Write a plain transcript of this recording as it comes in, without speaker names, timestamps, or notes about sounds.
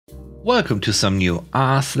Welcome to some new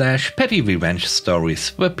r/petty revenge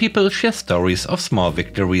stories where people share stories of small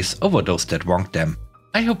victories over those that wronged them.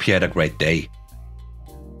 I hope you had a great day.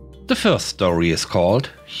 The first story is called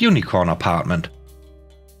Unicorn Apartment.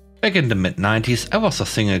 Back in the mid-90s, I was a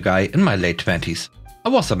single guy in my late 20s. I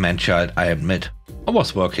was a man-child, I admit. I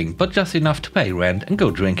was working, but just enough to pay rent and go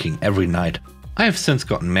drinking every night. I have since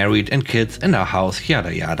gotten married and kids and a house,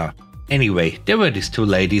 yada yada. Anyway, there were these two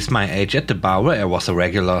ladies my age at the bar where I was a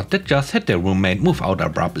regular that just had their roommate move out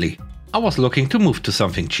abruptly. I was looking to move to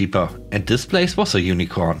something cheaper, and this place was a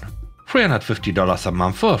unicorn. $350 a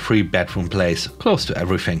month for a 3-bedroom place, close to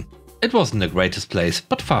everything. It wasn't the greatest place,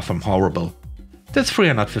 but far from horrible. That's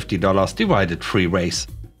 $350 divided 3 ways.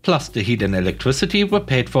 Plus the heat and electricity were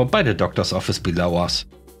paid for by the doctor's office below us.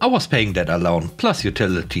 I was paying that alone, plus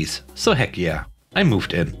utilities, so heck yeah, I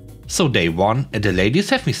moved in. So day 1 and the ladies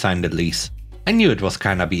have me sign the lease. I knew it was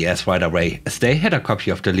kinda BS right away, as they had a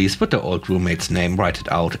copy of the lease with the old roommate's name write it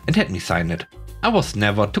out and had me sign it. I was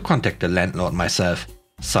never to contact the landlord myself.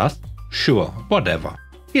 Sus? Sure, whatever.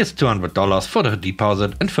 Here's $200 for the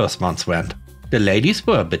deposit and first month's rent. The ladies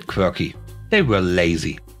were a bit quirky. They were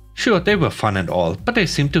lazy. Sure, they were fun and all, but they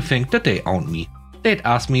seemed to think that they owned me. They'd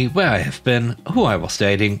ask me where I have been, who I was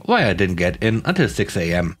dating, why I didn't get in until 6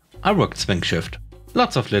 AM. I worked swing shift.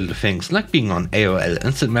 Lots of little things like being on AOL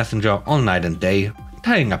Instant Messenger all night and day,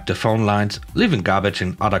 tying up the phone lines, leaving garbage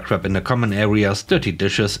and other crap in the common areas, dirty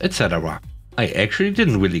dishes, etc. I actually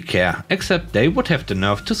didn't really care, except they would have the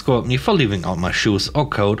nerve to scold me for leaving out my shoes or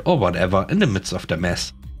coat or whatever in the midst of the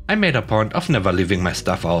mess. I made a point of never leaving my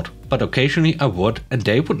stuff out, but occasionally I would and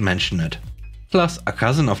they would mention it. Plus, a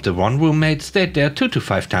cousin of the one roommate stayed there 2 to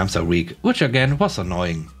 5 times a week, which again was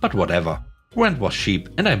annoying, but whatever. Rent was cheap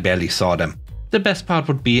and I barely saw them. The best part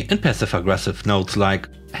would be in passive-aggressive notes like,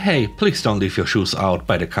 "Hey, please don't leave your shoes out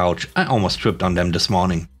by the couch, I almost tripped on them this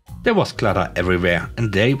morning." There was clutter everywhere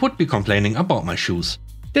and they would be complaining about my shoes.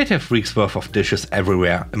 They'd have weeks worth of dishes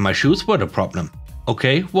everywhere and my shoes were the problem.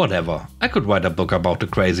 Okay, whatever, I could write a book about the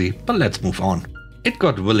crazy, but let's move on. It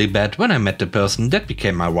got really bad when I met the person that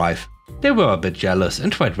became my wife. They were a bit jealous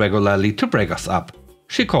and tried regularly to break us up.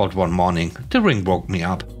 She called one morning, the ring woke me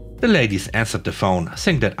up. The ladies answered the phone,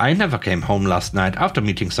 saying that I never came home last night after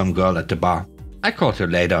meeting some girl at the bar. I called her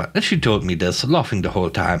later and she told me this, laughing the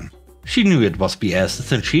whole time. She knew it was BS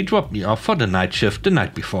since she dropped me off for the night shift the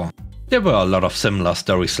night before. There were a lot of similar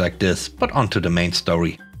stories like this, but on to the main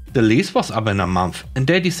story. The lease was up in a month and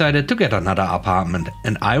they decided to get another apartment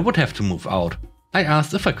and I would have to move out. I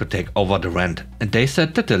asked if I could take over the rent and they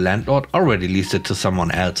said that the landlord already leased it to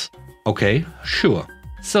someone else. Okay, sure.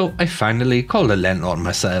 So I finally called the landlord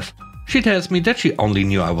myself. She tells me that she only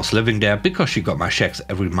knew I was living there because she got my checks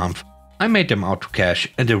every month. I made them out to cash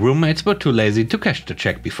and the roommates were too lazy to cash the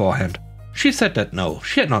check beforehand. She said that no,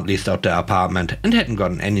 she had not leased out the apartment and hadn't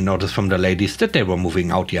gotten any notice from the ladies that they were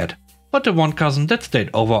moving out yet. But the one cousin that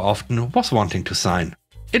stayed over often was wanting to sign.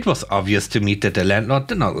 It was obvious to me that the landlord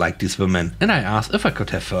did not like these women and I asked if I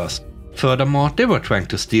could have first. Furthermore, they were trying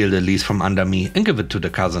to steal the lease from under me and give it to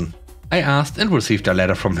the cousin. I asked and received a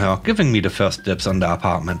letter from her giving me the first dibs on the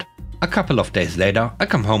apartment. A couple of days later, I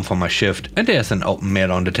come home from my shift and there's an open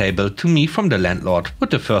mail on the table to me from the landlord with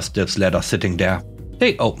the first dibs letter sitting there.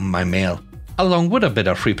 They opened my mail, along with a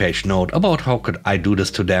bitter 3-page note about how could I do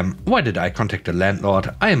this to them, why did I contact the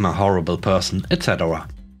landlord, I am a horrible person, etc.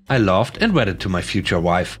 I laughed and read it to my future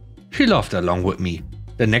wife. She laughed along with me.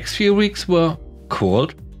 The next few weeks were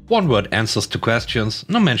cold, one-word answers to questions,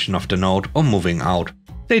 no mention of the note or moving out.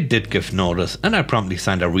 They did give notice and I promptly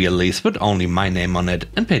signed a real lease with only my name on it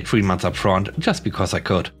and paid 3 months up front just because I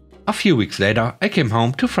could. A few weeks later, I came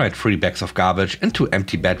home to find 3 bags of garbage and 2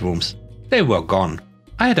 empty bedrooms. They were gone.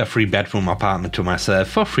 I had a 3-bedroom apartment to myself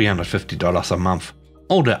for $350 a month.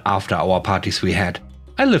 All the after-hour parties we had.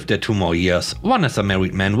 I lived there 2 more years, one as a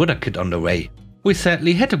married man with a kid on the way. We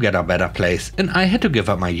sadly had to get a better place and I had to give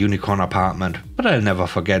up my unicorn apartment, but I'll never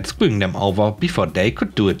forget screwing them over before they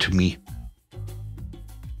could do it to me.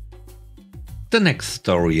 The next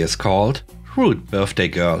story is called Rude Birthday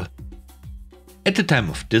Girl. At the time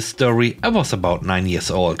of this story, I was about 9 years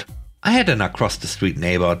old. I had an across the street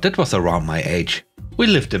neighbor that was around my age. We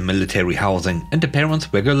lived in military housing and the parents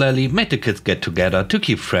regularly made the kids get together to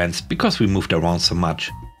keep friends because we moved around so much.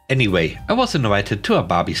 Anyway, I was invited to a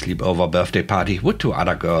Barbie sleepover birthday party with 2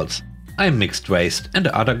 other girls. I am mixed race and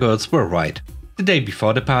the other girls were white. The day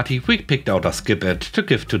before the party, we picked out a skip it to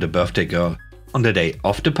give to the birthday girl. On the day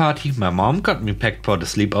of the party, my mom got me packed for the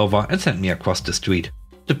sleepover and sent me across the street.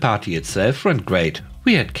 The party itself went great.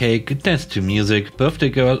 We had cake, danced to music, birthday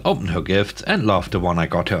girl opened her gifts and loved the one I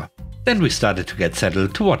got her. Then we started to get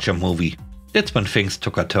settled to watch a movie. That's when things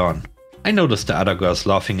took a turn. I noticed the other girls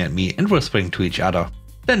laughing at me and whispering to each other.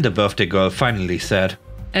 Then the birthday girl finally said,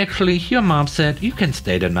 "Actually, your mom said you can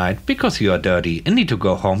stay the night because you are dirty and need to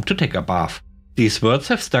go home to take a bath." These words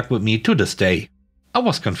have stuck with me to this day. I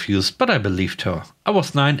was confused, but I believed her. I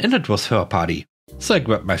was 9 and it was her party. So I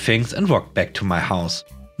grabbed my things and walked back to my house.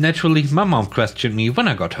 Naturally, my mom questioned me when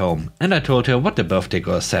I got home, and I told her what the birthday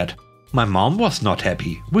girl said. My mom was not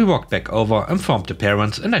happy. We walked back over, informed the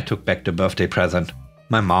parents, and I took back the birthday present.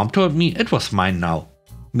 My mom told me it was mine now.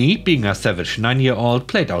 Me, being a savage 9-year-old,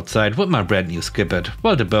 played outside with my brand new Skip-It,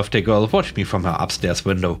 while the birthday girl watched me from her upstairs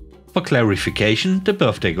window. For clarification, the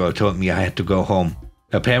birthday girl told me I had to go home.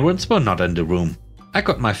 Her parents were not in the room. I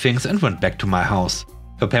got my things and went back to my house.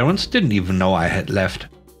 Her parents didn't even know I had left.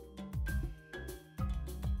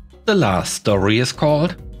 The last story is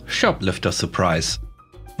called Shoplifter Surprise.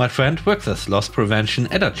 My friend works as loss prevention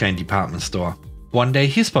at a chain department store. One day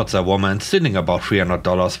he spots a woman stealing about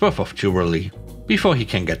 $300 worth of jewelry. Before he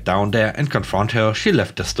can get down there and confront her, she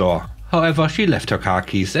left the store. However, she left her car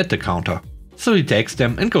keys at the counter. So he takes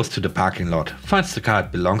them and goes to the parking lot, finds the car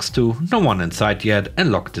it belongs to, no one inside yet,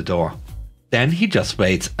 and locks the door. Then he just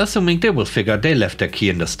waits, assuming they will figure they left their key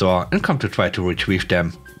in the store and come to try to retrieve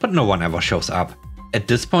them, but no one ever shows up. At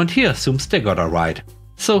this point he assumes they got a ride.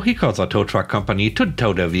 So he calls a tow truck company to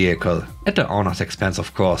tow their vehicle, at the owner's expense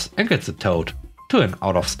of course, and gets it towed to an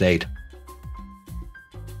out of state.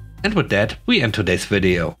 And with that, we end today's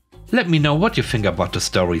video. Let me know what you think about the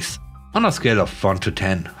stories. On a scale of 1 to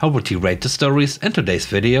 10, how would you rate the stories and today's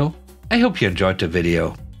video? I hope you enjoyed the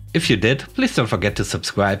video. If you did, please don't forget to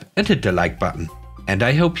subscribe and hit the like button. And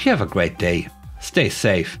I hope you have a great day. Stay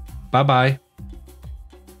safe. Bye bye.